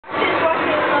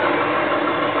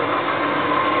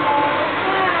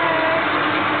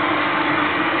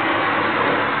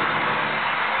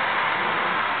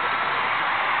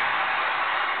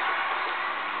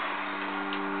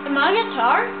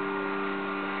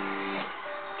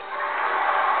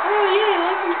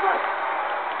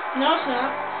No, it's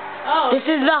not. Oh. This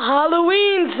is the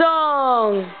Halloween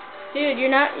song. Dude, you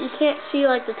can't see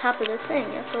like the top of this thing.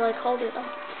 You have to like hold it up.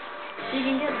 You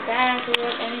can get back or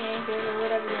any angle or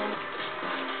whatever you want.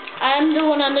 I'm the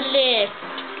one on the left.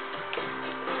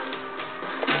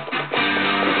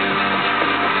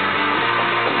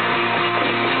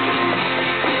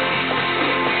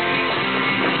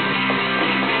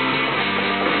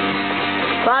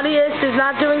 Claudius is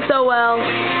not doing so well.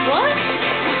 What?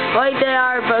 Wait, they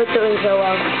are both doing so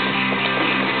well.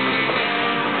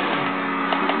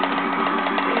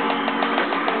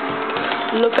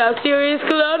 Look how serious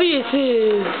Claudius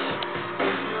is.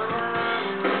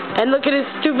 And look at his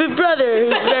stupid brother,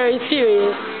 who's very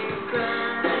serious.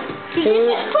 Could you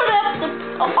just put up the...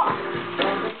 Oh,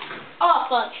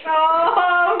 fuck.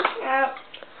 Oh, crap.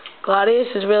 Claudius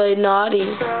is really naughty.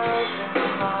 He's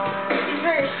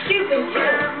very stupid,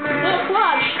 too. Look,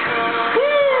 watch.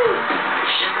 Woo!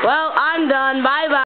 Well, I'm done. Bye-bye.